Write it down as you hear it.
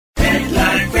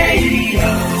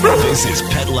This is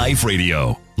Pet Life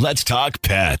Radio. Let's talk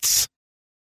pets.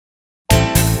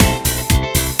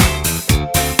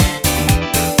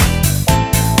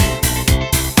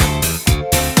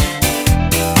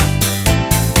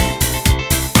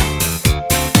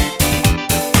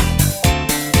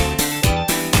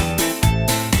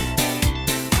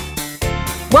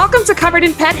 Welcome to Covered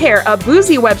in Pet Hair, a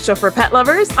boozy web show for pet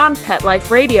lovers on Pet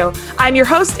Life Radio. I'm your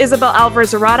host, Isabel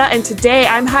Alvarez-Arata, and today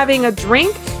I'm having a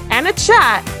drink and a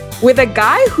chat with a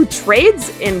guy who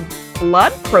trades in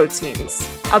blood proteins.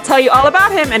 I'll tell you all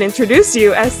about him and introduce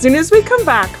you as soon as we come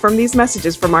back from these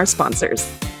messages from our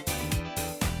sponsors.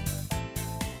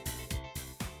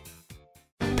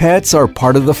 Pets are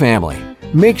part of the family.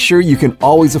 Make sure you can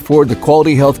always afford the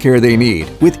quality health care they need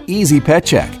with Easy Pet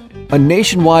Check, a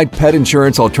nationwide pet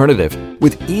insurance alternative.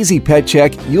 With Easy Pet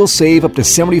Check, you'll save up to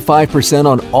 75%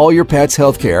 on all your pet's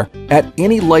health care at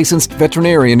any licensed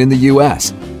veterinarian in the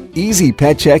U.S. Easy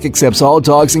Pet Check accepts all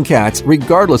dogs and cats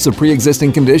regardless of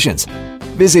pre-existing conditions.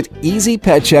 Visit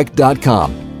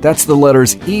EasyPetCheck.com. That's the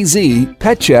letters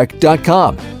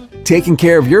EasyPetCheck.com. Taking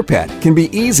care of your pet can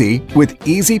be easy with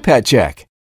Easy Pet Check.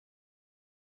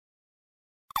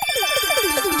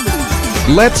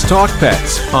 Let's Talk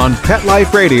Pets on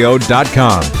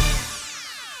PetLifeRadio.com.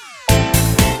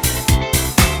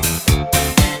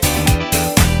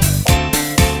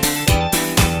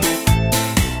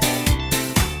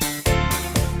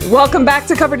 Welcome back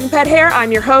to Covered in Pet Hair.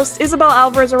 I'm your host, Isabel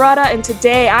Alvarez-Arata, and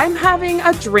today I'm having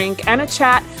a drink and a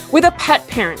chat with a pet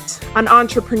parent, an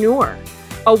entrepreneur,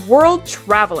 a world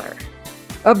traveler,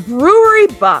 a brewery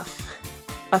buff,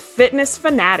 a fitness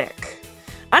fanatic,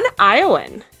 an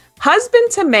Iowan,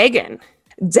 husband to Megan,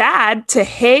 dad to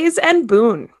Hayes and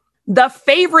Boone, the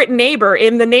favorite neighbor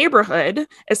in the neighborhood,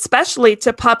 especially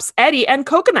to pups Eddie and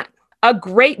Coconut, a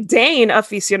Great Dane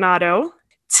aficionado,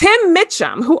 Tim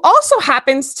Mitchum, who also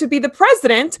happens to be the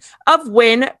president of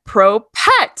Win Pro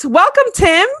Pet. Welcome,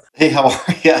 Tim. Hey, how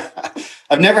are you?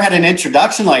 I've never had an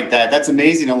introduction like that. That's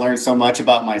amazing to learn so much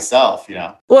about myself, you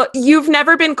know. Well, you've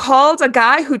never been called a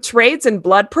guy who trades in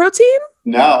blood protein?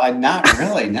 No, I'm not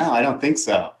really. No, I don't think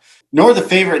so. Nor the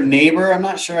favorite neighbor. I'm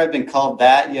not sure I've been called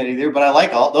that yet either, but I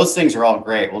like all those things are all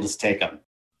great. We'll just take them.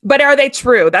 But are they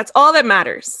true? That's all that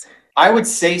matters. I would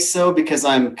say so because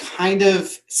I'm kind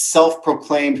of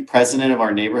self-proclaimed president of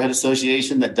our neighborhood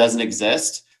association that doesn't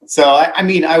exist. So, I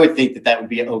mean, I would think that would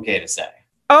be okay to say.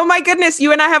 Oh my goodness,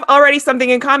 you and I have already something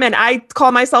in common. I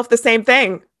call myself the same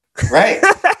thing. Right.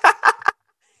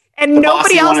 And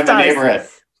nobody else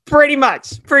does. Pretty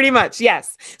much,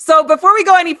 yes. So before we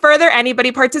go any further,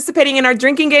 anybody participating in our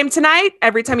drinking game tonight,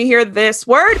 every time you hear this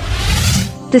word,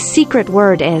 the secret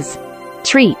word is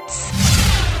treats.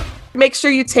 Make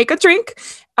sure you take a drink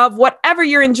of whatever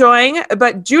you're enjoying,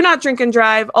 but do not drink and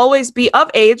drive. Always be of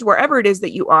age, wherever it is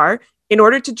that you are, in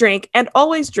order to drink, and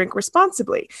always drink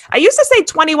responsibly. I used to say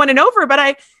 21 and over, but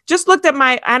I just looked at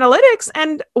my analytics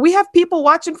and we have people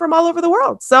watching from all over the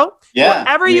world. So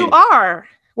wherever you are,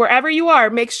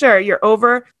 make sure you're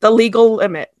over the legal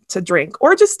limit to drink,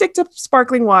 or just stick to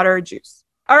sparkling water or juice.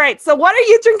 All right. So what are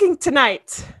you drinking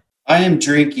tonight? I am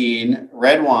drinking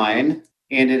red wine,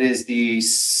 and it is the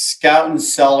Scout and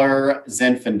Cellar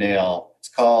Zinfandel. It's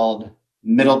called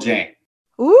Middle Jane.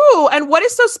 Ooh, and what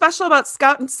is so special about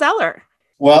Scout and Cellar?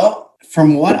 Well,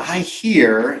 from what I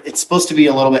hear, it's supposed to be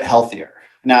a little bit healthier.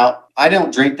 Now, I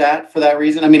don't drink that for that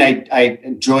reason. I mean, I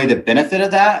enjoy the benefit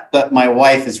of that, but my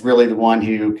wife is really the one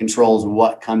who controls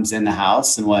what comes in the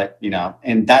house and what, you know,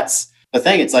 and that's the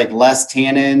thing. It's like less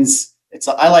tannins.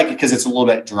 I like it because it's a little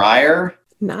bit drier.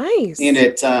 Nice. And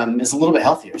it is a little bit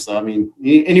healthier. So, I mean,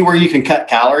 anywhere you can cut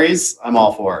calories, I'm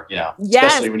all for, you know,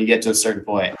 especially when you get to a certain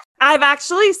point. I've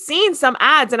actually seen some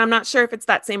ads, and I'm not sure if it's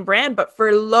that same brand, but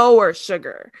for lower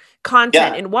sugar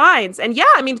content in wines. And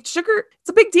I mean, sugar, it's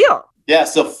a big deal. Yeah.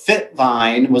 So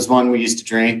Fitvine was one we used to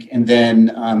drink. And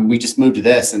then we just moved to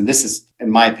this. And this is, in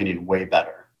my opinion, way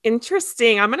better.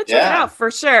 Interesting. I'm going to check it out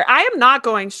for sure. I am not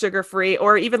going sugar-free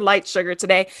or even light sugar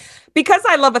today because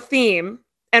I love a theme.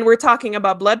 And we're talking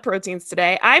about blood proteins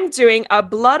today. I'm doing a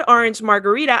blood orange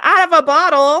margarita out of a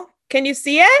bottle. Can you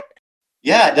see it?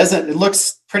 Yeah, it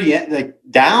looks pretty like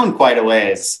down quite a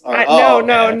ways.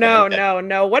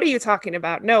 No. What are you talking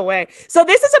about? No way. So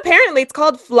this is it's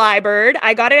called Flybird.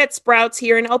 I got it at Sprouts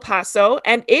here in El Paso,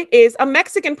 and it is a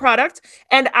Mexican product.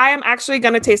 And I am actually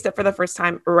going to taste it for the first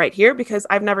time right here because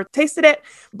I've never tasted it.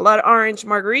 Blood orange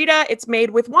margarita. It's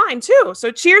made with wine too.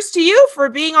 So cheers to you for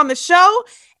being on the show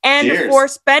and for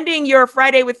spending your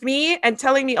Friday with me and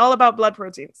telling me all about blood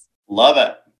proteins. Love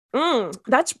it.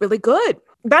 That's really good.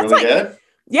 That's really good?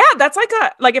 Yeah, that's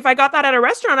like if I got that at a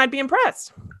restaurant, I'd be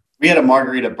impressed. We had a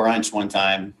margarita brunch one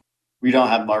time We don't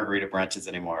have margarita brunches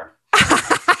anymore.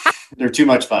 They're too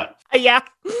much fun. Yeah.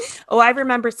 Oh, I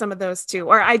remember some of those too.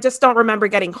 Or I just don't remember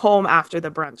getting home after the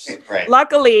brunch. Right.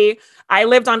 Luckily, I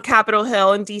lived on Capitol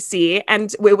Hill in DC,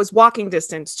 and it was walking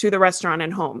distance to the restaurant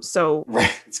and home. So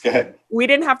Right. It's good. we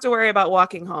didn't have to worry about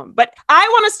walking home. But I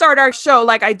want to start our show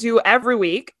like I do every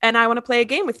week, and I want to play a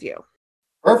game with you.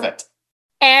 Perfect.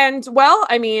 And well,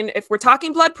 I mean, if we're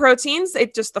talking blood proteins,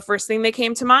 the first thing that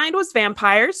came to mind was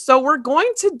vampires. So we're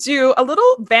going to do a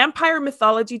little vampire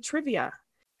mythology trivia.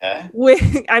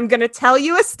 Okay. I'm going to tell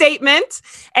you a statement,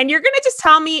 and you're going to just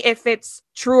tell me if it's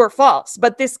true or false.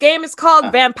 But this game is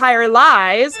called Vampire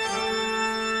Lies.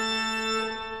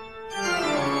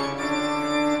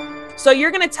 So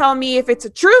you're going to tell me if it's a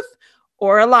truth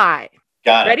or a lie.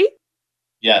 Got it. Ready?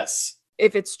 Yes.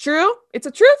 If it's true, it's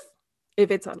a truth. If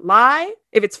it's a lie,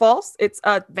 if it's false, it's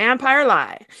a vampire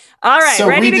lie. All right, So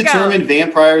ready we to go. determined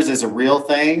vampires as a real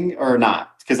thing or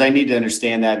not? Because I need to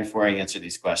understand that before I answer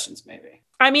these questions, maybe.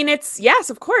 I mean, yes,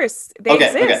 of course, they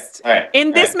exist. Okay. All right.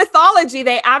 In this mythology,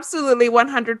 they absolutely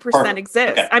 100%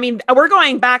 exist. Okay. I mean, we're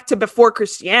going back to before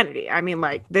Christianity. I mean,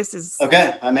 like, this is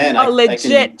Okay, I'm in. a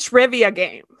legit trivia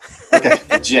game. Okay,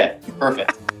 legit.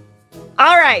 Perfect.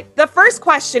 All right, the first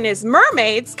question is,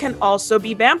 mermaids can also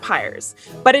be vampires,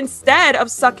 but instead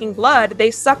of sucking blood, they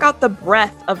suck out the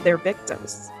breath of their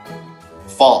victims.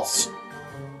 False.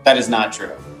 That is not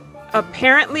true.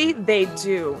 Apparently, they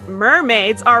do.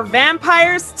 Mermaids are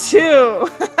vampires too.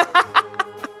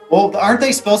 Well, aren't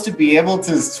they supposed to be able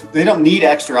to? They don't need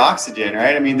extra oxygen,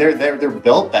 right? I mean, they're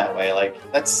built that way.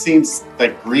 Like, that seems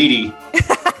like greedy.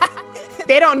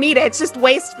 They don't need it. It's just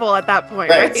wasteful at that point,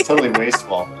 right? It's totally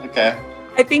wasteful. Okay.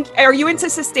 I think, are you into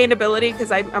sustainability?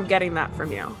 Because I'm getting that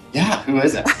from you. Yeah, who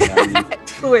isn't?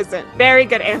 Who isn't? Very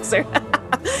good answer.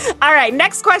 All right,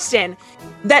 next question.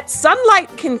 That sunlight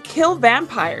can kill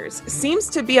vampires seems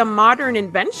to be a modern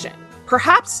invention,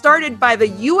 perhaps started by the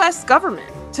US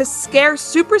government to scare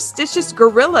superstitious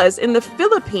guerrillas in the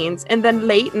Philippines in the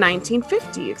late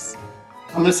 1950s.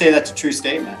 I'm going to say that's a true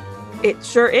statement. It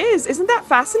sure is. Isn't that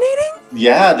fascinating?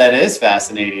 Yeah, that is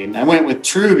fascinating. I went with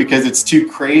true because it's too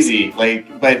crazy.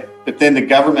 But then the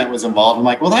government was involved. I'm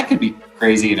like, well, that could be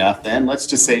crazy enough then. Let's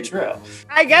just say true.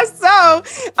 I guess so.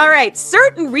 All right.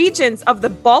 Certain regions of the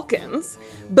Balkans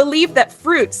believe that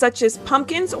fruits such as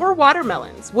pumpkins or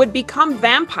watermelons would become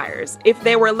vampires if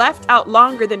they were left out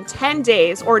longer than 10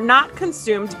 days or not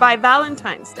consumed by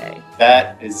Valentine's Day.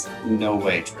 That is no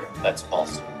way true. That's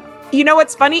false. You know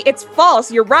what's funny? It's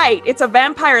false. You're right. It's a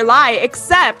vampire lie,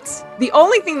 except the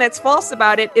only thing that's false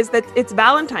about it is that it's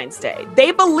Valentine's Day.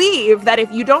 They believe that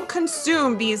if you don't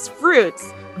consume these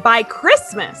fruits by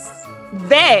Christmas,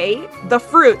 the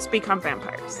fruits become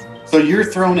vampires. So you're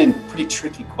throwing in pretty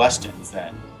tricky questions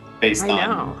then, based on. I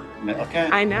know. Okay.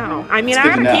 I know. I mean, It's I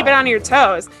good to gotta keep know. it on your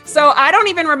toes. So I don't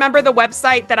even remember the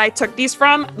website that I took these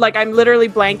from. Like, I'm literally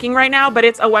blanking right now, but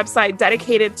it's a website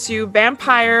dedicated to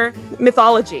vampire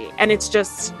mythology. And it's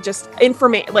just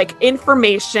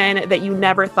information that you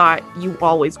never thought you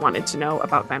always wanted to know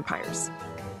about vampires.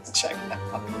 Check that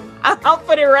out. I'll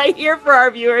put it right here for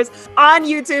our viewers on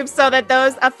YouTube so that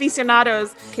those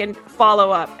aficionados can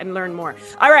follow up and learn more.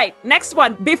 All right, next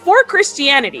one. Before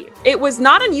Christianity, it was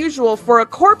not unusual for a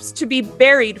corpse to be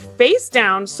buried face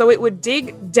down so it would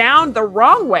dig down the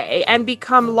wrong way and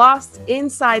become lost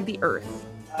inside the earth.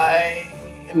 I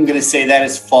am going to say that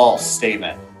is false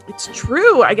statement. It's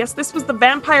true. I guess this was the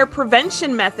vampire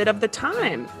prevention method of the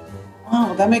time.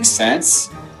 Oh, that makes sense.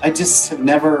 I just have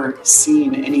never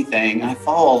seen anything. I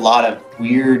follow a lot of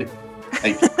weird,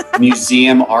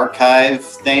 museum archive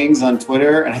things on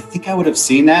Twitter, and I think I would have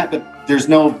seen that, but there's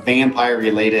no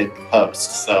vampire-related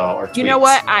posts or tweets. You know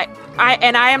what? I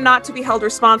am not to be held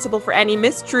responsible for any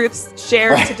mistruths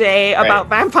shared today about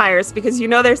vampires, because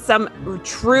there's some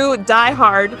true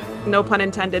diehard, no pun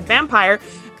intended, vampire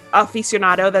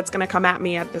aficionado that's going to come at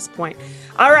me at this point.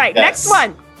 All right, Yes. next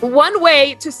one. One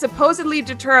way to supposedly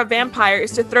deter a vampire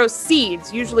is to throw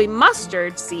seeds, usually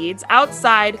mustard seeds,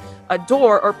 outside a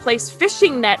door or place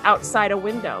fishing net outside a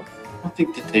window. I don't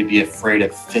think that they'd be afraid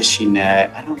of fishing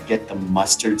net. I don't get the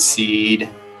mustard seed.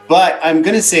 But I'm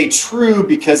going to say true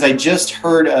because I just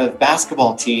heard of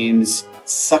basketball teams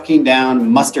sucking down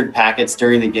mustard packets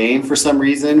during the game for some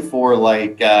reason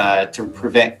to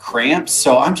prevent cramps.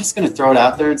 So I'm just going to throw it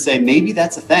out there and say maybe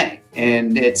that's a thing.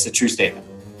 And it's a true statement.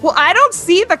 Well, I don't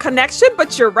see the connection,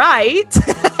 but you're right.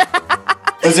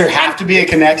 Does there have to be a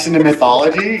connection to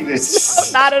mythology?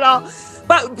 It's Not at all.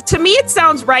 But to me, it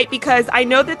sounds right because I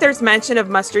know that there's mention of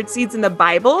mustard seeds in the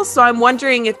Bible. So I'm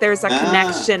wondering if there's a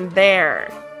connection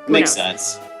there. Who makes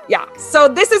knows? sense. Yeah. So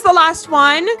this is the last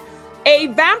one. A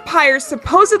vampire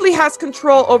supposedly has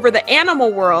control over the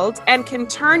animal world and can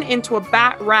turn into a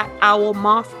bat, rat, owl,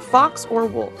 moth, fox, or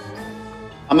wolf.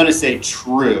 I'm going to say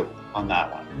true on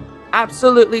that one.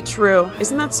 Absolutely true.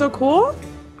 Isn't that so cool?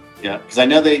 Yeah, because I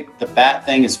know the bat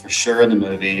thing is for sure in the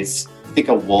movies. I think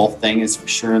a wolf thing is for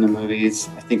sure in the movies.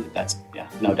 I think that's,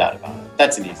 no doubt about it.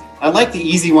 That's an easy one. I like the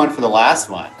easy one for the last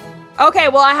one. Okay,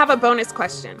 well, I have a bonus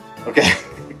question. Okay,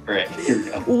 great. Here we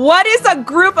go. What is a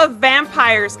group of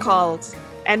vampires called?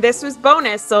 And this was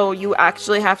bonus, so you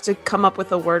actually have to come up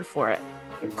with a word for it.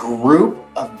 A group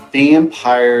of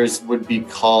vampires would be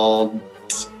called...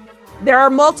 There are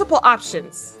multiple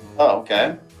options. Oh,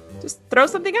 okay. Just throw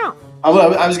something out. I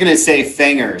was going to say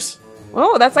Fangers.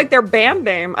 Oh, that's like their band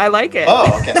name. I like it.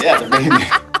 Oh, okay. Yeah, their band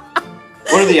name.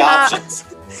 What are the options?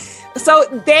 So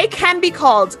they can be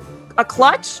called a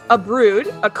clutch, a brood,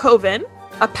 a coven,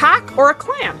 a pack, or a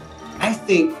clan. I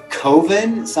think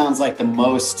coven sounds like the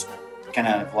most kind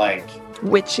of like...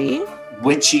 Witchy. I'm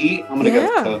going to go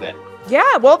with coven.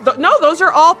 Yeah, well, no, those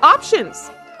are all options.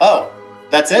 Oh,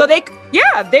 that's it? So they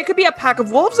could be a pack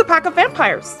of wolves, a pack of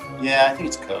vampires. Yeah, I think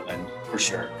it's coven. For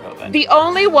sure, coven. The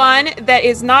only one that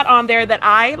is not on there that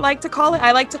I like to call it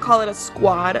a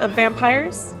squad of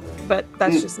vampires. But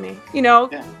that's just me. Girl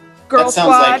that sounds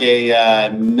squad. like a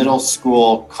middle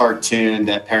school cartoon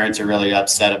that parents are really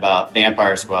upset about.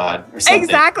 Vampire Squad or something.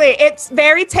 Exactly. It's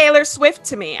very Taylor Swift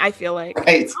to me, I feel like.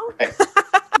 Right.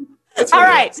 That's all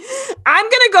right. I'm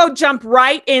going to go jump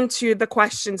right into the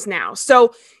questions now.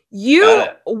 So you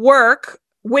work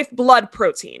with blood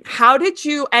protein. How did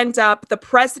you end up the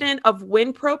president of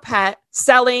WinPro Pet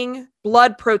selling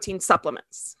blood protein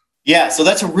supplements? Yeah, so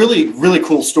that's a really, really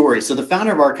cool story. So the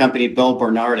founder of our company, Bill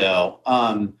Bernardo,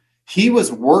 he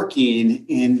was working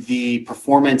in the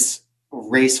performance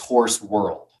racehorse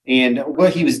world. And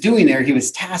what he was doing there, he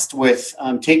was tasked with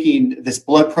taking this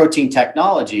blood protein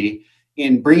technology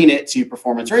and bringing it to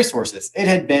performance racehorses. It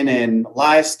had been in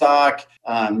livestock,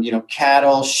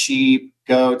 cattle, sheep,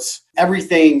 goats,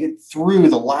 everything through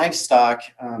the livestock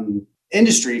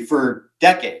industry for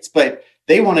decades. But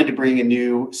they wanted to bring a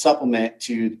new supplement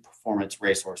to the performance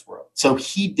racehorse world. So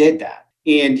he did that.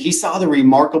 And he saw the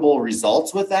remarkable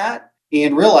results with that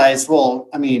and realized,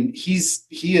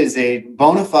 he is a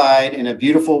bona fide, in a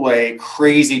beautiful way,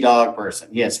 crazy dog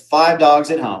person. He has 5 dogs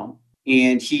at home,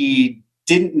 and he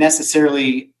didn't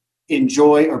necessarily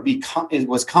enjoy or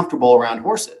was comfortable around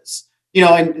horses.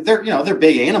 And they're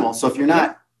big animals. So if you're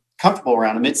not comfortable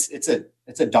around them, it's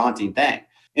a daunting thing.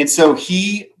 And so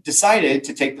he decided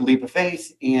to take the leap of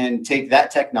faith and take that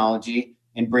technology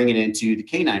and bring it into the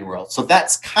canine world. So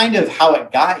that's kind of how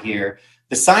it got here.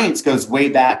 The science goes way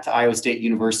back to Iowa State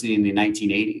University in the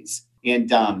 1980s.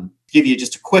 And give you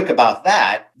just a quick about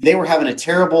that, they were having a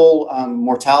terrible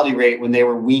mortality rate when they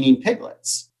were weaning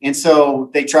piglets. And so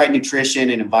they tried nutrition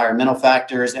and environmental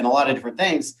factors and a lot of different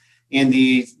things. And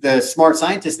the smart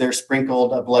scientists there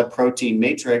sprinkled a blood protein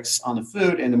matrix on the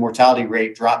food, and the mortality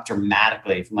rate dropped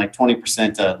dramatically from like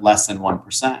 20% to less than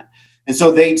 1%. And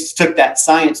so they took that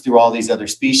science through all these other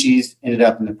species, ended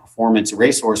up in the performance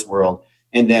racehorse world.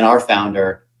 And then our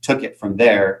founder took it from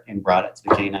there and brought it to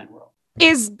the canine world.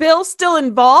 Is Bill still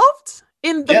involved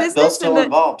in the business? Bill's still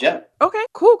involved. Yeah. Okay,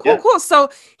 cool. So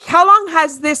how long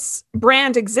has this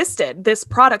brand existed, this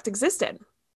product existed?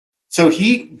 So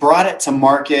he brought it to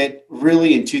market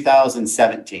really in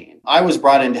 2017. I was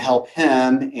brought in to help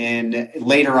him, and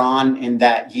later on in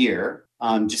that year,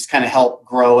 just kind of help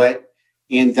grow it.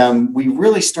 And we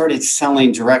really started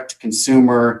selling direct to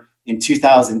consumer in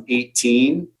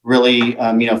 2018, really,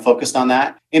 focused on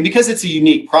that. And because it's a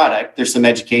unique product, there's some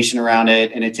education around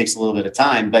it, and it takes a little bit of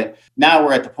time. But now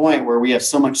we're at the point where we have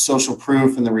so much social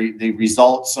proof, and the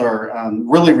results are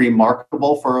really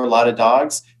remarkable for a lot of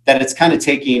dogs, that it's kind of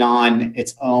taking on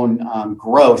its own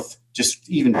growth, just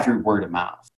even through word of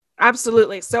mouth.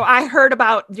 Absolutely. So I heard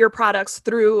about your products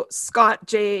through Scott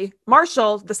J.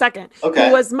 Marshall II,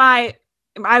 who was my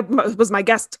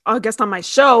guest on my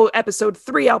show, episode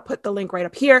 3. I'll put the link right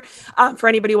up here for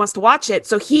anybody who wants to watch it.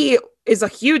 So he is a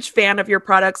huge fan of your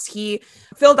products. He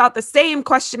filled out the same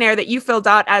questionnaire that you filled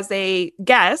out as a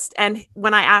guest. And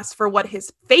when I asked for what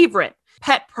his favorite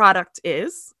pet product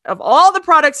is, of all the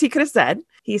products he could have said,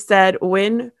 he said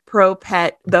WinPro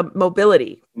Pet, the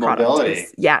mobility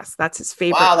product. Yes, that's his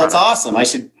favorite. Wow, that's product. awesome. I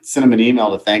should send him an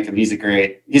email to thank him. He's a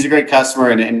great customer,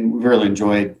 and we really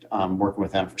enjoyed working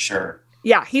with him for sure.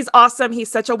 Yeah, he's awesome.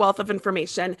 He's such a wealth of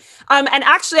information. And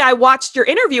actually, I watched your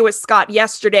interview with Scott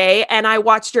yesterday, and I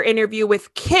watched your interview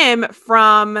with Kim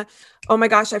from oh my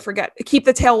gosh, I forget, Keep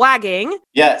the Tail Wagging.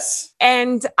 Yes.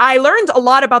 And I learned a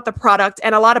lot about the product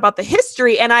and a lot about the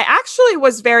history. And I actually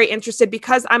was very interested,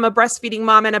 because I'm a breastfeeding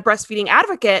mom and a breastfeeding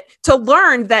advocate, to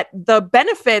learn that the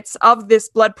benefits of this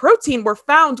blood protein were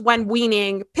found when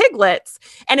weaning piglets.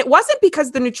 And it wasn't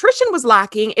because the nutrition was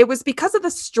lacking. It was because of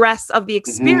the stress of the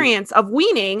experience of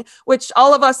weaning, which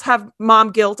all of us have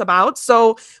mom guilt about.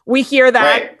 So we hear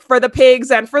that for the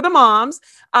pigs and for the moms.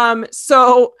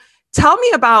 So tell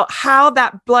me about how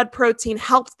that blood protein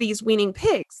helped these weaning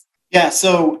pigs. Yeah.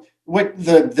 So what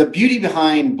the beauty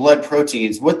behind blood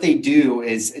proteins, what they do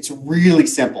is it's really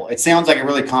simple. It sounds like a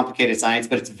really complicated science,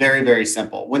 but it's very, very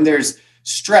simple. When there's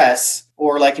stress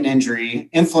or like an injury,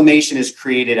 inflammation is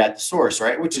created at the source,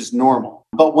 right? Which is normal.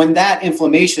 But when that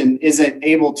inflammation isn't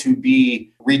able to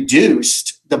be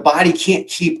reduced, the body can't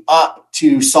keep up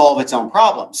to solve its own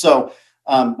problem. So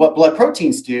what blood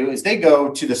proteins do is they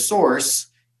go to the source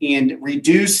and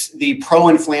reduce the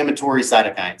pro-inflammatory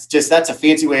cytokines. Just that's a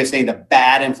fancy way of saying the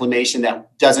bad inflammation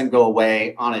that doesn't go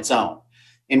away on its own.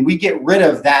 And we get rid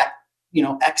of that,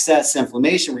 excess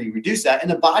inflammation, we reduce that, and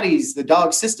the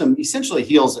dog system essentially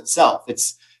heals itself.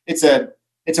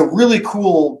 It's a really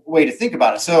cool way to think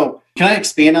about it. So can I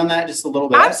expand on that just a little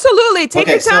bit? Absolutely. Take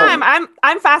your time.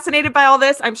 I'm fascinated by all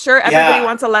this. I'm sure everybody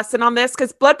wants a lesson on this,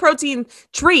 because blood protein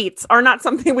treats are not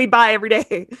something we buy every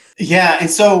day. Yeah. And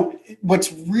so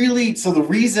the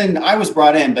reason I was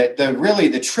brought in, but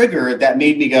the trigger that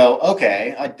made me go,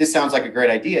 okay, this sounds like a great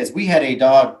idea, is we had a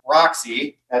dog,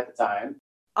 Roxy, at the time.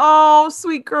 Oh,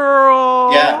 sweet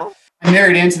girl. Yeah. I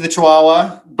married into the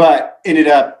Chihuahua, but ended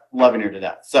up loving her to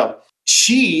death. So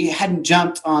she hadn't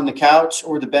jumped on the couch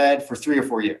or the bed for 3 or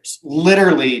 4 years,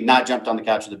 literally not jumped on the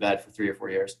couch or the bed for 3 or 4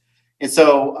 years. And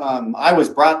so I was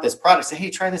brought this product, say, hey,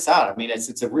 try this out. I mean,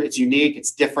 it's unique,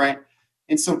 it's different.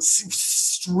 And so it's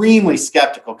extremely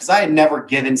skeptical, because I had never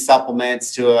given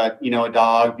supplements to a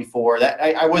dog before that.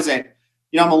 I wasn't,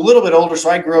 I'm a little bit older. So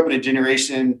I grew up in a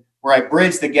generation where I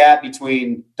bridged the gap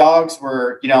between dogs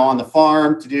were, on the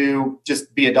farm to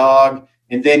just be a dog.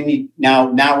 And then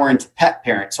now we're into pet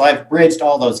parent. So I've bridged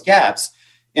all those gaps,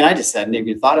 and I just hadn't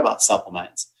even thought about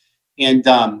supplements. And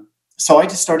so I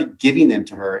just started giving them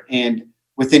to her. And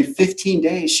within 15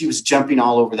 days, she was jumping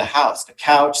all over the house, the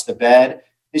couch, the bed,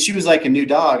 and she was like a new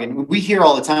dog. And we hear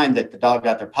all the time that the dog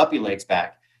got their puppy legs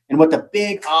back. And what the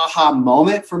big aha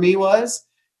moment for me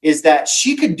is that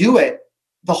she could do it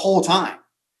the whole time.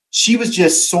 She was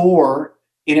just sore,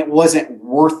 and it wasn't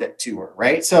worth it to her,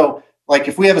 right? So like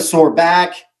if we have a sore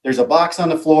back, there's a box on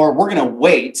the floor, we're going to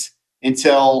wait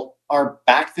until our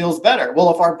back feels better.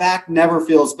 Well, if our back never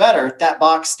feels better, that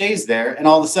box stays there. And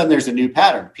all of a sudden there's a new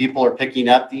pattern. People are picking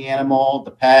up the animal,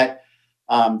 the pet.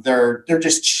 They're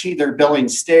building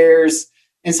stairs.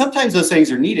 And sometimes those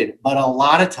things are needed, but a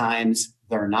lot of times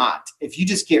they're not. If you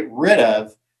just get rid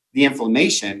of the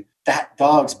inflammation, that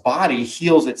dog's body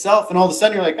heals itself. And all of a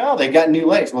sudden you're like, oh, they got new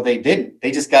legs. Well, they didn't.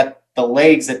 They just got the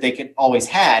legs that they could always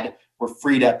had were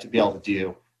freed up to be able to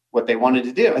do what they wanted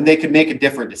to do. And they could make a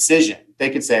different decision.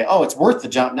 They could say, oh, it's worth the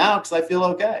jump now because I feel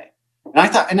okay. And I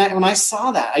thought, when I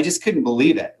saw that, I just couldn't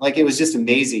believe it. Like, it was just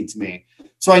amazing to me.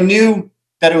 So I knew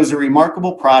that it was a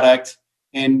remarkable product.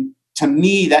 And to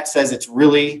me, that says it's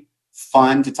really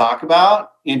fun to talk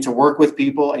about and to work with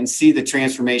people and see the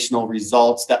transformational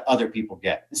results that other people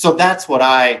get. So that's what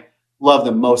I love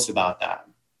the most about that.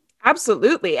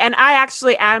 Absolutely. And I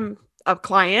actually am a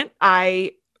client.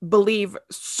 I believe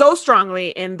so strongly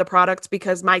in the product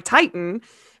because my Titan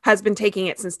has been taking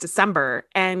it since December.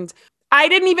 And I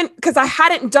didn't even, because I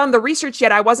hadn't done the research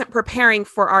yet. I wasn't preparing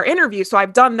for our interview. So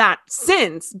I've done that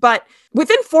since. But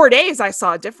within 4 days, I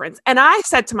saw a difference. And I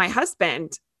said to my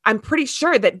husband, I'm pretty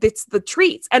sure that it's the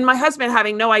treats. And my husband,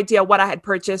 having no idea what I had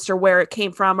purchased or where it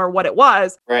came from or what it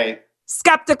was. Right.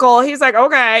 Skeptical. He's like,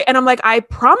 okay. And I'm like, I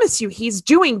promise you, he's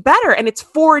doing better. And it's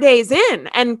 4 days in.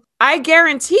 And I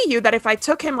guarantee you that if I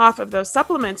took him off of those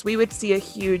supplements, we would see a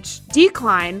huge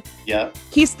decline. Yeah.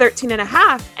 He's 13 and a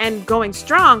half and going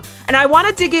strong. And I want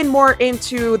to dig in more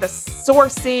into the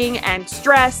sourcing and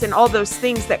stress and all those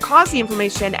things that cause the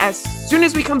inflammation as soon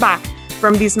as we come back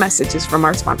from these messages from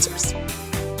our sponsors.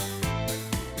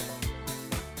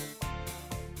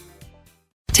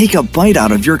 Take a bite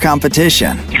out of your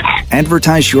competition.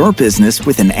 Advertise your business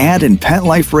with an ad in Pet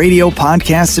Life Radio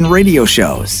podcasts and radio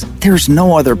shows. There's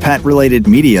no other pet-related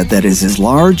media that is as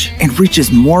large and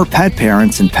reaches more pet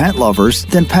parents and pet lovers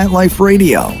than Pet Life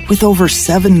Radio. With over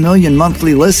 7 million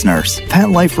monthly listeners, Pet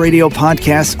Life Radio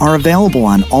podcasts are available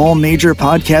on all major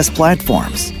podcast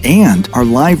platforms. And our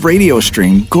live radio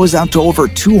stream goes out to over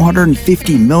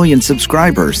 250 million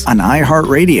subscribers on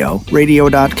iHeartRadio,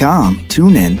 radio.com,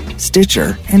 TuneIn,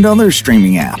 Stitcher, and other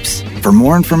streaming apps. For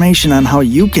more information on how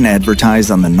you can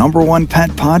advertise on the #1 pet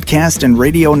podcast and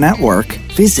radio network,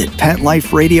 visit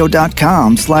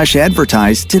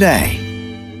PetLifeRadio.com/advertise today.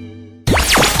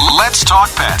 Let's talk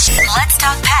pets Let's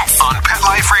talk pets on Pet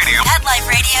Life Radio.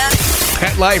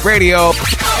 Pet Life Radio.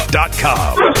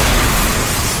 PetLifeRadio.com.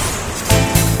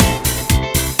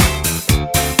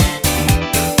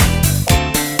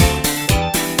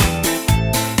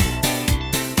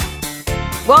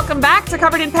 Welcome back to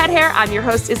Covered in Pet Hair. I'm your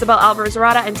host, Isabel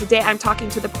Alvarez-Arada, and today I'm talking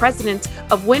to the president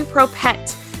of WinPro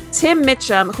Pet, Tim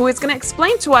Mitchum, who is going to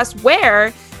explain to us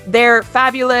where their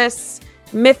fabulous,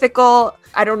 mythical,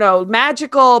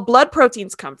 magical blood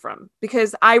proteins come from.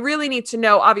 Because I really need to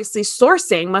know, obviously,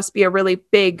 sourcing must be a really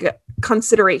big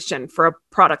consideration for a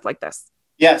product like this.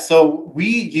 Yeah, so we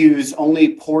use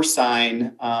only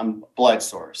porcine blood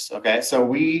source, okay? So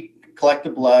we collect the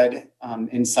blood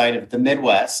inside of the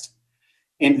Midwest.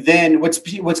 And then what's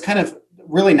kind of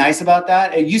really nice about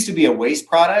that, it used to be a waste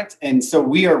product. And so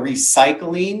we are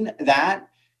recycling that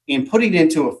and putting it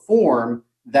into a form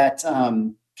that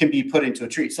can be put into a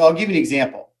treat. So I'll give you an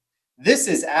example. This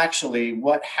is actually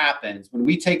what happens when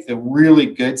we take the really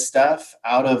good stuff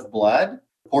out of blood,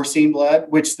 porcine blood,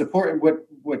 which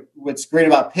what's great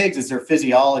about pigs is their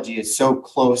physiology is so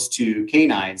close to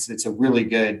canines. It's a really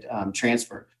good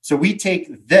transfer. So we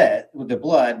take the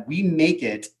blood, we make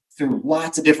it through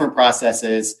lots of different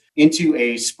processes into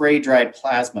a spray dried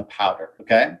plasma powder.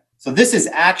 Okay. So this is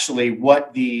actually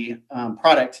what the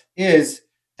product is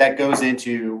that goes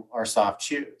into our soft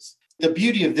chews. The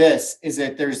beauty of this is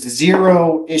that there's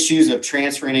zero issues of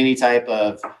transferring any type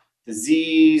of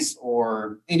disease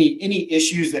or any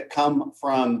issues that come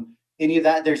from any of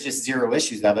that. There's just zero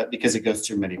issues of it because it goes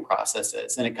through many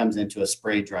processes and it comes into a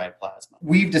spray dried plasma.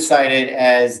 We've decided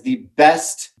as the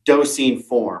best dosing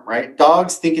form, right?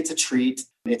 Dogs think it's a treat.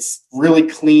 It's really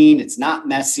clean. It's not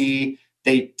messy.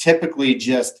 They typically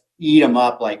just eat them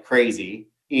up like crazy.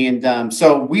 And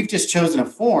so we've just chosen a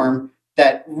form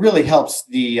that really helps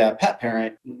the pet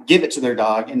parent give it to their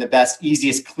dog in the best,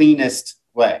 easiest, cleanest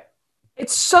way.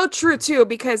 It's so true too,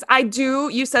 because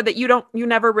you said that you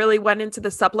never really went into the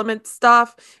supplement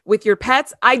stuff with your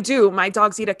pets. I do. My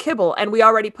dogs eat a kibble and we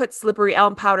already put slippery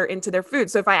elm powder into their food.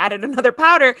 So if I added another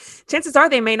powder, chances are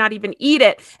they may not even eat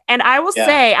it. And I will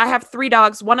say I have 3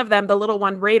 dogs. One of them, the little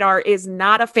one, Radar, is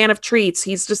not a fan of treats.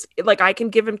 He's just like, I can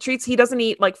give him treats. He doesn't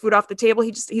eat like food off the table.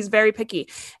 He's very picky.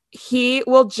 He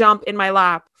will jump in my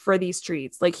lap for these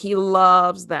treats. Like he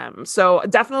loves them. So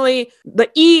definitely the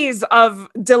ease of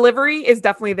delivery is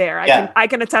definitely there. I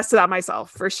can attest to that myself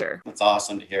for sure. That's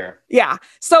awesome to hear. Yeah.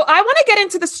 So I want to get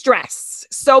into the stress.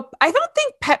 So I don't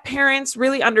think pet parents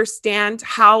really understand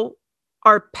how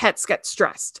our pets get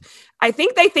stressed. I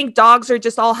think they think dogs are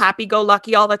just all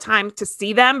happy-go-lucky all the time to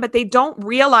see them, but they don't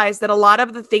realize that a lot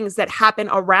of the things that happen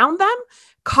around them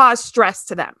cause stress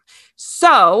to them.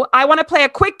 So I want to play a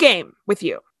quick game with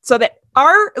you so that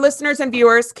our listeners and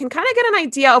viewers can kind of get an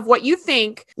idea of what you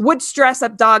think would stress a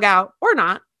dog out or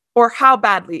not, or how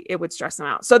badly it would stress them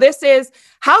out. So this is,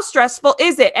 how stressful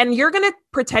is it? And you're going to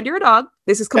pretend you're a dog.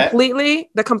 This is completely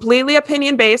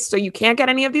opinion based. So you can't get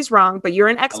any of these wrong, but you're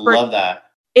an expert. I love that.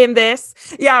 In this.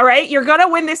 Yeah, right. You're going to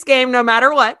win this game no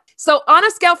matter what. So on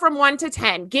a scale from 1 to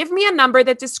 10, give me a number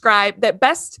that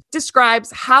best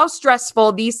describes how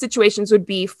stressful these situations would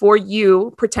be for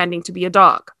you pretending to be a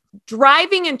dog.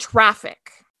 Driving in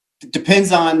traffic. It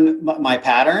depends on my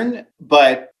pattern,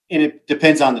 but it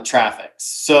depends on the traffic.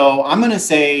 So I'm going to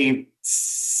say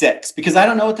 6 because I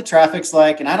don't know what the traffic's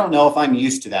like and I don't know if I'm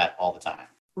used to that all the time.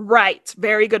 Right.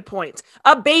 Very good point.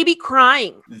 A baby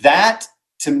crying. That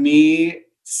to me,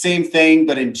 same thing,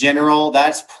 but in general,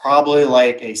 that's probably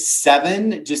like a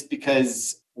 7 just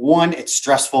because 1, it's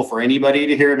stressful for anybody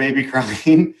to hear a baby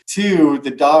crying. 2,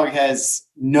 the dog has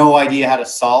no idea how to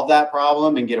solve that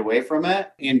problem and get away from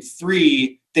it. And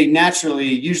 3, they naturally,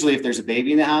 usually if there's a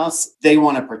baby in the house, they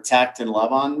want to protect and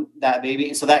love on that baby.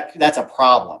 And so that's a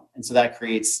problem. And so that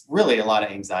creates really a lot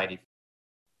of anxiety.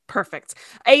 Perfect.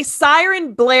 A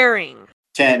siren blaring.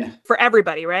 10. For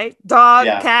everybody, right? Dog,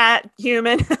 cat,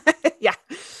 human. Yeah.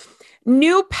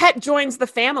 New pet joins the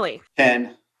family.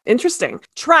 10. Interesting.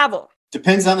 Travel.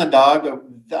 Depends on the dog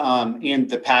and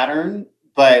the pattern,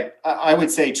 But I would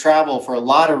say travel for a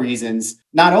lot of reasons,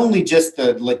 not only just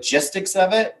the logistics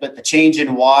of it, but the change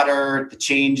in water, the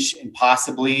change in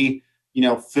possibly,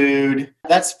 food.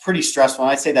 That's pretty stressful.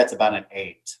 I'd say that's about an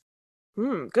 8.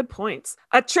 Good points.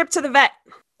 A trip to the vet.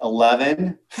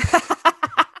 11.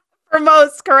 For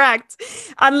most, correct.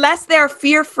 Unless they're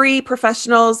fear-free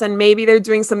professionals and maybe they're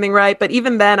doing something right. But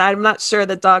even then, I'm not sure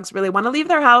that dogs really want to leave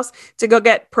their house to go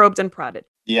get probed and prodded.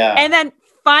 Yeah. And then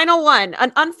final one,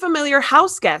 an unfamiliar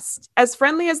house guest, as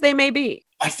friendly as they may be.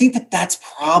 I think that's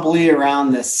probably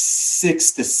around the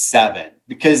 6 to 7,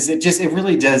 because it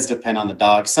really does depend on the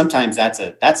dog. Sometimes that's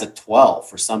a 12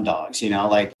 for some dogs,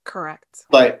 Correct.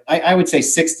 But I would say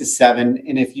 6 to 7.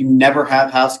 And if you never have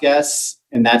house guests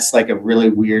and that's like a really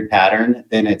weird pattern,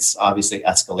 then it's obviously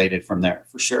escalated from there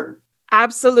for sure.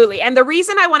 Absolutely. And the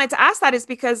reason I wanted to ask that is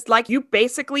because, like, you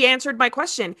basically answered my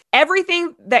question.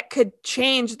 Everything that could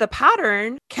change the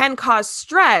pattern can cause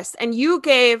stress. And you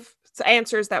gave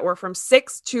answers that were from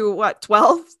 6 to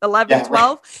 12, 11, 12.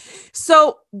 Right.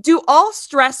 So do all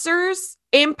stressors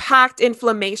impact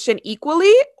inflammation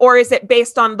equally, or is it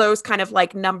based on those kind of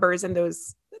like numbers and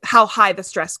those, how high the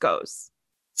stress goes?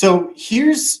 So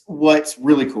here's what's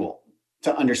really cool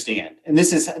to understand. And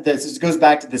this goes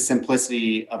back to the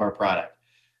simplicity of our product.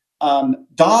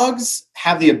 Dogs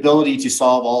have the ability to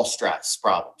solve all stress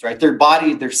problems, right? Their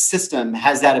body, their system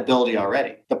has that ability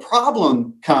already. The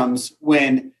problem comes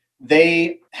when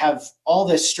they have all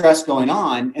this stress going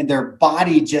on and their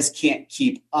body just can't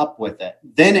keep up with it.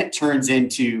 Then it turns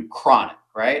into chronic,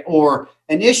 right? Or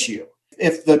an issue.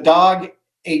 If the dog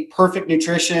ate perfect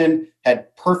nutrition,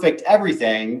 had perfect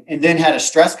everything, and then had a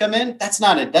stress come in, that's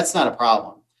not a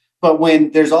problem. But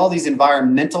when there's all these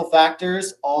environmental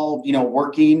factors all,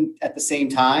 working at the same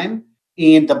time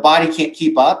and the body can't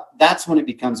keep up, that's when it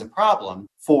becomes a problem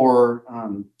for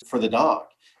the dog.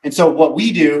 And so what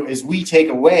we do is we take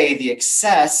away the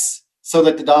excess so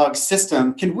that the dog's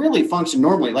system can really function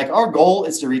normally. Like, our goal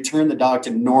is to return the dog to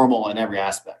normal in every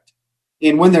aspect.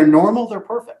 And when they're normal, they're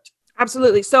perfect.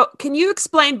 Absolutely. So can you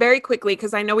explain very quickly,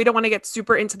 because I know we don't want to get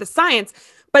super into the science,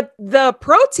 but the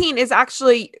protein is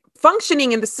actually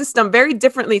functioning in the system very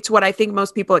differently to what I think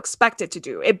most people expect it to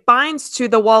do. It binds to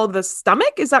the wall of the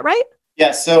stomach. Is that right?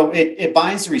 Yeah, so it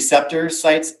binds to receptor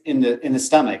sites in the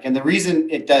stomach. And the reason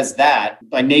it does that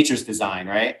by nature's design,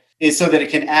 right, is so that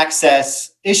it can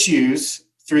access issues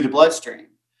through the bloodstream.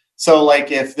 So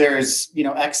like if there's,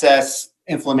 excess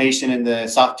inflammation in the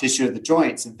soft tissue of the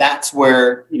joints, that's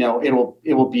where,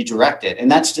 it will be directed. And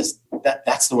that's just,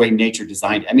 that's the way nature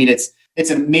designed it. I mean, it's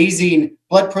an amazing,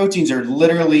 blood proteins are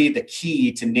literally the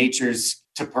key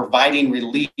to providing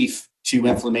relief to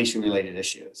inflammation related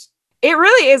issues. It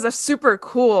really is a super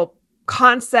cool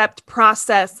concept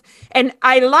process. And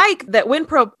I like that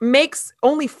Winpro makes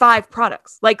only 5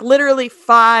 products, like literally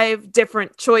 5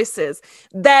 different choices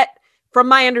that, from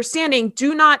my understanding,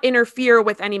 do not interfere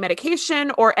with any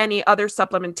medication or any other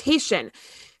supplementation.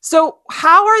 So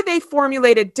how are they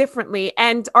formulated differently?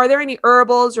 And are there any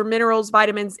herbals or minerals,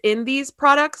 vitamins in these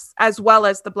products, as well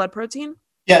as the blood protein?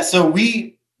 Yeah, so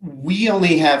we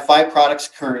only have 5 products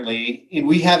currently, and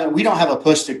we don't have a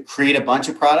push to create a bunch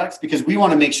of products because we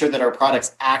want to make sure that our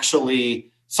products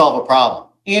actually solve a problem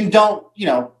and don't,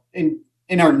 and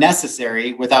are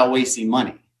necessary without wasting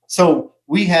money. So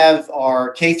we have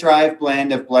our K-Thrive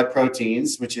blend of blood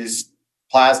proteins, which is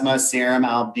plasma, serum,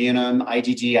 albumin,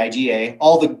 IgG, IgA,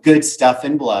 all the good stuff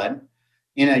in blood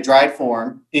in a dried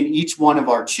form in each one of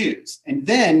our chews. And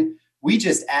then we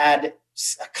just add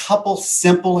a couple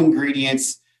simple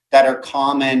ingredients that are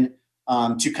common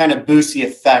to kind of boost the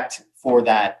effect for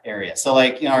that area. So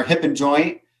like, our hip and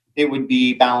joint, it would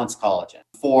be balanced collagen.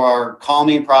 For our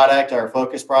calming product, our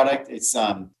focus product, it's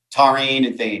taurine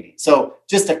and theanine. So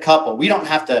just a couple. We don't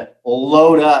have to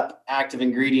load up active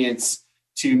ingredients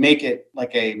to make it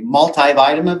like a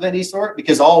multivitamin of any sort,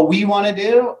 because all we want to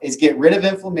do is get rid of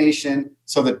inflammation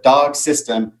so the dog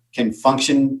system can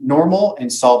function normal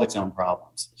and solve its own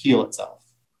problems, heal itself.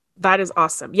 That is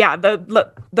awesome. Yeah.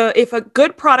 The if a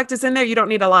good product is in there, you don't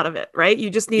need a lot of it, right? You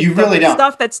just need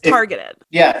stuff that's targeted.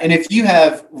 Yeah. And if you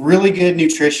have really good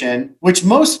nutrition, which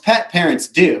most pet parents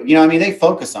do, they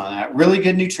focus on that, really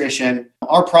good nutrition.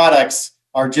 Our products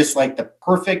are just like the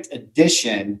perfect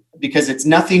addition because it's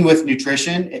nothing with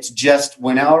nutrition. It's just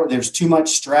whenever there's too much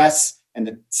stress and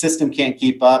the system can't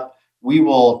keep up, we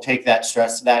will take that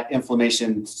stress-related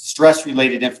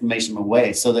inflammation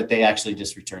away so that they actually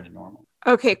just return to normal.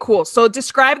 Okay, cool. So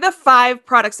describe the 5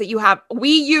 products that you have.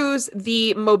 We use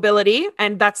the Mobility,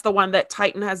 and that's the one that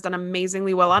Titan has done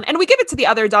amazingly well on. And we give it to the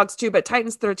other dogs too, but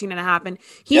Titan's 13 and a half. And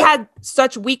he had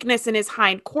such weakness in his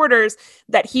hindquarters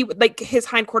that his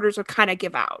hindquarters would kind of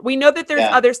give out. We know that there's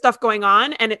other stuff going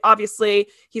on, and obviously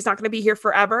he's not going to be here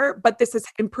forever, but this has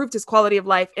improved his quality of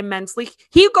life immensely.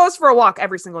 He goes for a walk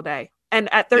every single day.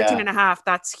 And at 13 and a half,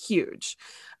 that's huge.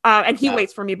 And he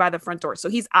waits for me by the front door. So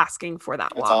he's asking for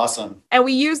that walk. That's awesome. And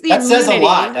we use the That immunity. says a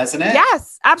lot, doesn't it?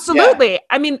 Yes, absolutely. Yeah.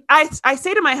 I mean, I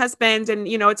say to my husband, and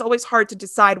it's always hard to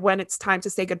decide when it's time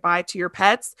to say goodbye to your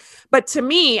pets. But to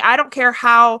me, I don't care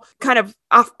how kind of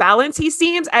off balance he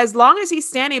seems. As long as he's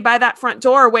standing by that front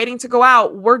door waiting to go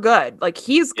out, we're good. Like,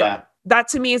 he's good. Yeah. That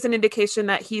to me is an indication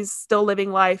that he's still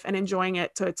living life and enjoying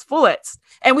it to its fullest.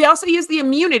 And we also use the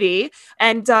immunity.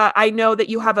 And I know that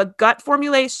you have a gut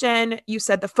formulation. You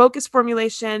said the focus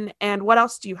formulation. And what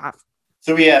else do you have?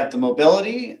 So we have the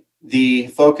Mobility, the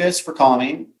focus for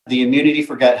calming, the immunity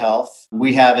for gut health.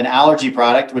 We have an allergy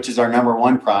product, which is our number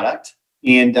 1 product.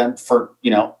 And for,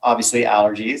 obviously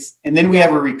allergies. And then we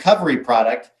have a recovery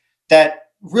product that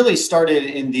really started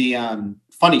in the,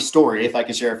 funny story, if I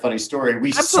can share a funny story.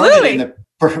 We started in the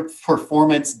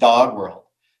performance dog world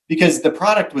because the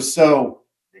product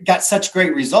got such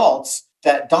great results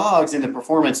that dogs in the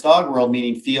performance dog world,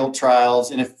 meaning field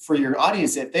trials. And if for your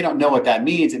audience, if they don't know what that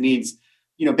means, it means,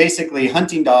 basically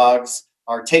hunting dogs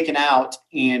are taken out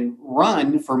and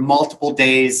run for multiple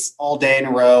days, all day in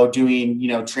a row, doing,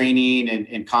 training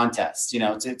and contests.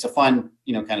 It's a fun,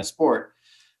 kind of sport,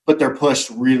 but they're pushed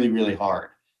really, really hard,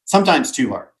 sometimes too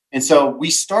hard. And so we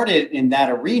started in that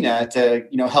arena to,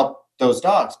 help those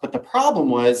dogs. But the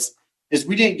problem is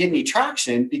we didn't get any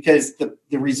traction because the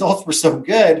results were so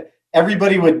good.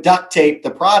 Everybody would duct tape the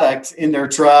product in their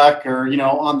truck or,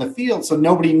 on the field. So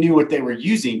nobody knew what they were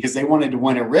using because they wanted to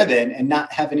win a ribbon and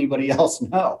not have anybody else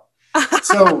know.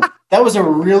 So that was a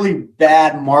really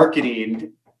bad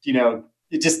marketing,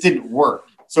 it just didn't work.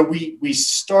 So we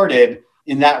started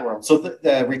in that world. So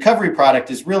the recovery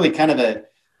product is really kind of a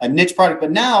niche product,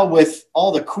 but now with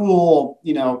all the cool,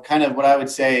 kind of what I would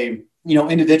say,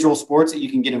 individual sports that you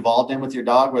can get involved in with your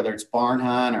dog, whether it's barn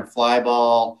hunt or fly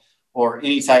ball or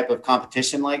any type of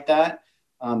competition like that,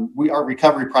 our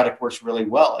recovery product works really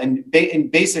well. And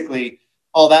basically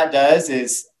all that does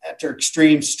is after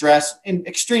extreme stress, and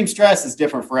extreme stress is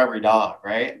different for every dog,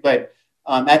 right? But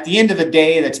at the end of the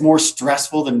day, that's more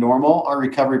stressful than normal. Our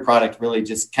recovery product really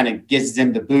just kind of gives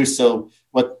them the boost. So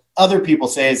what other people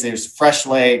say is there's fresh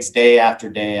legs day after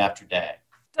day after day.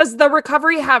 Does the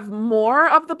recovery have more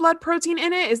of the blood protein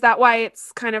in it? Is that why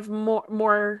it's kind of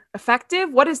more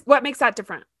effective? What makes that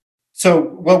different? So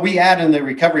what we add in the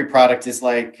recovery product is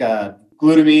like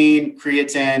glutamine,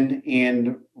 creatine,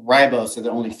 and ribose are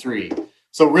the only 3.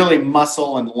 So really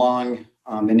muscle and lung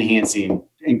enhancing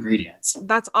ingredients.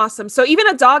 That's awesome. So even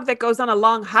a dog that goes on a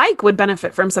long hike would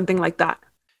benefit from something like that.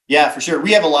 Yeah, for sure.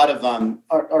 We have a lot of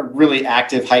our really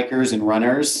active hikers and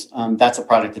runners. That's a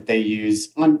product that they use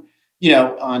on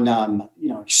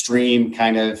extreme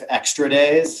kind of extra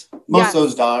days. Most of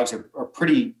those dogs are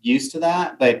pretty used to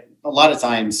that, but a lot of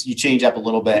times you change up a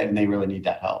little bit and they really need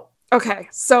that help. Okay,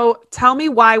 so tell me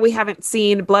why we haven't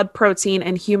seen blood protein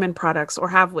in human products, or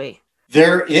have we?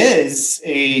 There is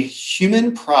a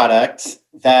human product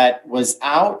that was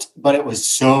out, but it was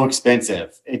so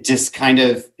expensive. It just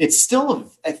it's still,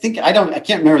 I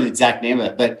can't remember the exact name of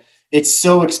it, but it's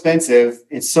so expensive.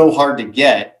 It's so hard to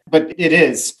get, but it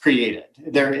is created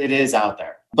there. It is out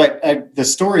there. But the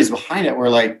stories behind it were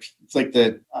it's like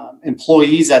the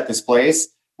employees at this place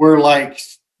were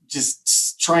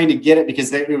just trying to get it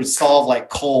because it would solve like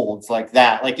colds like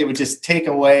that. Like it would just take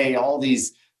away all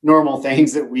these normal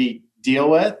things that we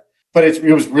deal with, but it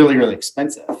was really, really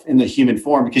expensive in the human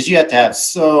form because you have to have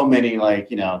so many,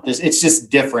 it's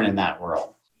just different in that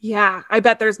world. Yeah. I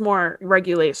bet there's more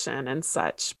regulation and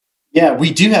such. Yeah.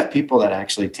 We do have people that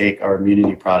actually take our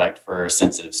immunity product for a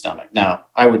sensitive stomach. Now,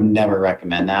 I would never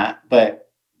recommend that, but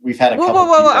we've had a couple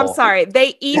people. I'm sorry.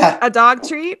 They eat a dog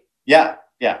treat? Yeah.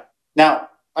 Yeah. Now,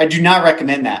 I do not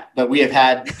recommend that, but we have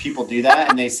had people do that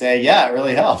and they say, yeah, it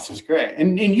really helps. It's great.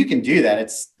 And you can do that.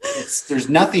 There's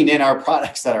nothing in our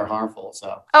products that are harmful.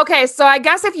 So, okay. So I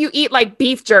guess if you eat like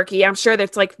beef jerky, I'm sure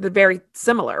that's the very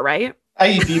similar, right?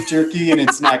 I eat beef jerky and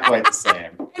it's not quite the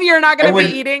same. You're not going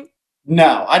to be eating?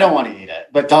 No, I don't want to eat it,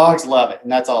 but dogs love it.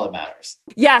 And that's all that matters.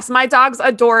 Yes, my dogs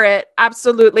adore it.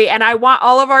 Absolutely. And I want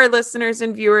all of our listeners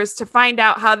and viewers to find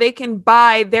out how they can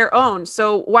buy their own.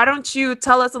 So why don't you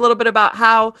tell us a little bit about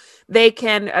how they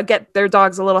can get their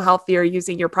dogs a little healthier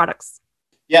using your products?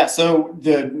 Yeah, so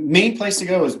the main place to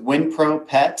go is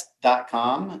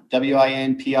winpropet.com,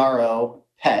 WINPRO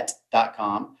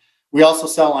pet.com. We also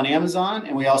sell on Amazon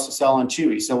and we also sell on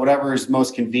Chewy. So whatever is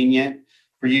most convenient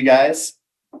for you guys,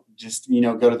 just,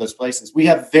 go to those places. We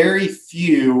have very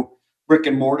few brick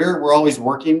and mortar. We're always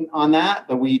working on that,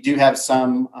 but we do have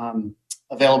some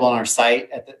available on our site.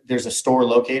 There's a store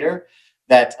locator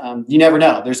that you never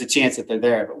know. There's a chance that they're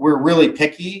there, but we're really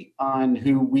picky on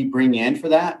who we bring in for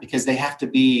that because they have to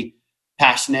be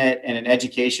passionate and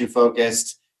education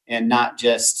focused and not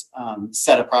just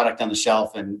set a product on the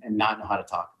shelf and not know how to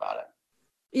talk about it.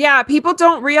 Yeah, people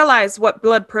don't realize what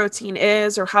blood protein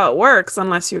is or how it works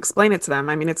unless you explain it to them.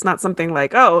 I mean, it's not something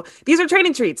like, oh, these are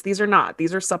training treats. These are not.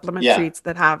 These are supplement treats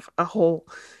that have a whole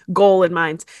goal in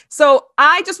mind. So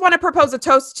I just want to propose a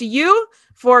toast to you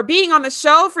for being on the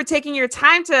show, for taking your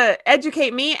time to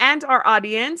educate me and our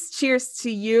audience. Cheers to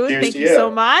you. Thank you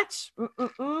so much.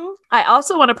 I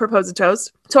also want to propose a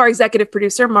toast to our executive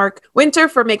producer, Mark Winter,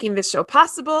 for making this show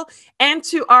possible, and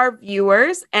to our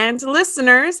viewers and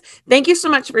listeners. Thank you so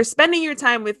much for spending your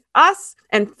time with us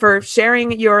and for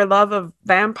sharing your love of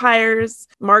vampires,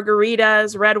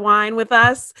 margaritas, red wine with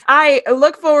us. I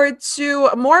look forward to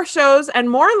more shows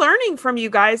and more learning from you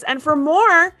guys and for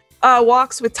more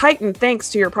walks with Titan,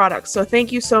 thanks to your products. So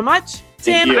thank you so much.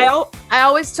 Tim, I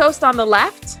always toast on the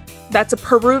left. That's a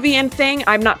Peruvian thing.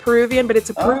 I'm not Peruvian, but it's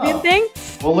a Peruvian thing.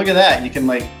 Well, look at that. You can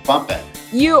bump it.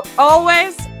 You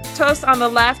always toast on the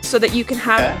left so that you can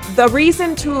have the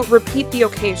reason to repeat the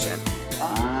occasion.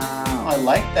 Oh, I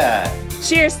like that.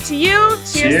 Cheers to you.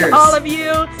 Cheers to all of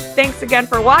you. Thanks again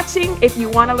for watching. If you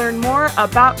want to learn more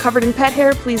about Covered in Pet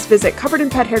Hair, please visit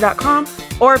coveredinpethair.com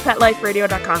or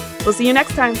petliferadio.com. We'll see you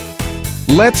next time.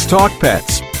 Let's Talk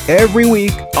Pets, every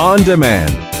week on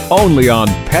demand, only on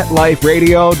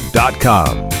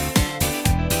PetLifeRadio.com.